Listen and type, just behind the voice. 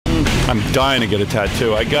I'm dying to get a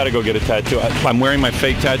tattoo. I gotta go get a tattoo. I'm wearing my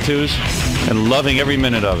fake tattoos and loving every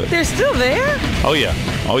minute of it. They're still there? Oh yeah.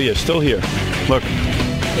 Oh yeah, still here. Look.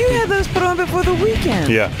 You had those put on before the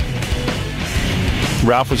weekend. Yeah.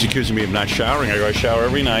 Ralph was accusing me of not showering. I go, I shower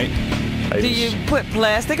every night. Do you put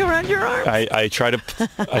plastic around your arms? I try to,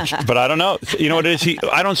 but I don't know. You know what it is?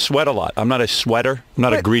 I don't sweat a lot. I'm not a sweater. I'm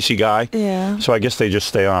not a greasy guy. Yeah. So I guess they just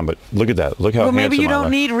stay on. But look at that. Look how handsome I look. Well, maybe you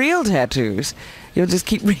don't need real tattoos. You'll just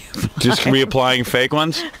keep reapplying. Just reapplying fake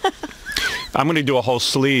ones? I'm going to do a whole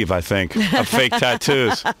sleeve, I think, of fake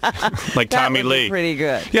tattoos. Like Tommy Lee. Pretty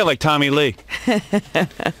good. Yeah, like Tommy Lee.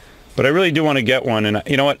 But I really do want to get one. And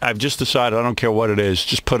you know what? I've just decided I don't care what it is.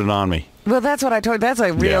 Just put it on me. Well, that's what I told you. That's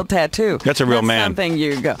a real tattoo. That's a real man. Something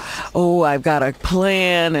you go, oh, I've got a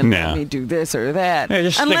plan, and let me do this or that. Yeah,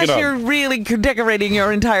 just stick it up. Unless you're really decorating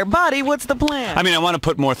your entire body, what's the plan? I mean, I want to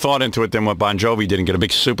put more thought into it than what Bon Jovi did and get a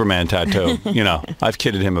big Superman tattoo. You know, I've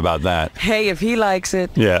kidded him about that. Hey, if he likes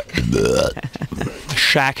it. Yeah.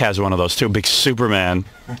 Shaq has one of those, too, big Superman.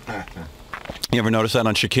 You ever notice that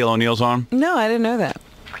on Shaquille O'Neal's arm? No, I didn't know that.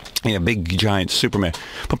 Yeah, big, giant Superman.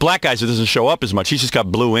 But black guys, it doesn't show up as much. He's just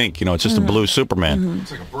got blue ink. You know, it's just a blue Superman.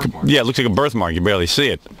 Looks like a birthmark. Yeah, it looks like a birthmark. You barely see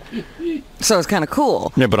it. So it's kind of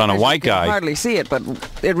cool. Yeah, but on a white guy... guy... You can hardly see it, but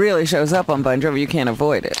it really shows up on Bon Jovi. You can't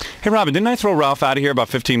avoid it. Hey, Robin, didn't I throw Ralph out of here about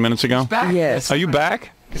 15 minutes ago? He's back. Yes. Are you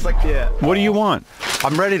back? He's like, yeah. What do you want?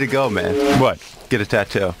 I'm ready to go, man. What? Get a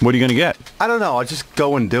tattoo. What are you going to get? I don't know. I'll just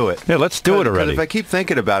go and do it. Yeah, let's do it already. If I keep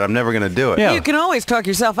thinking about it, I'm never going to do it. Yeah. You can always talk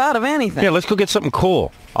yourself out of anything. Yeah, let's go get something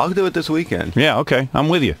cool. I'll do it this weekend. Yeah, okay. I'm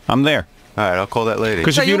with you. I'm there. All right, I'll call that lady.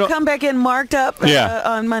 So you'll come back in marked up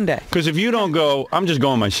on Monday. Because if you don't go, I'm just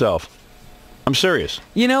going myself. I'm serious.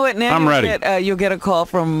 You know what? Now I'm ready. You'll get a call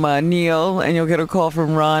from Neil, and you'll get a call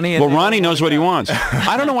from Ronnie. And well, Ronnie knows what he wants.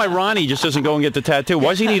 I don't know why Ronnie just doesn't go and get the tattoo.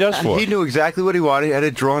 Why does he need us for? He knew exactly what he wanted. He had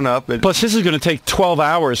it drawn up. Plus, this is going to take 12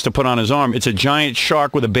 hours to put on his arm. It's a giant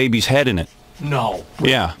shark with a baby's head in it. No.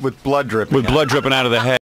 Yeah. With blood dripping. With blood dripping out of the head.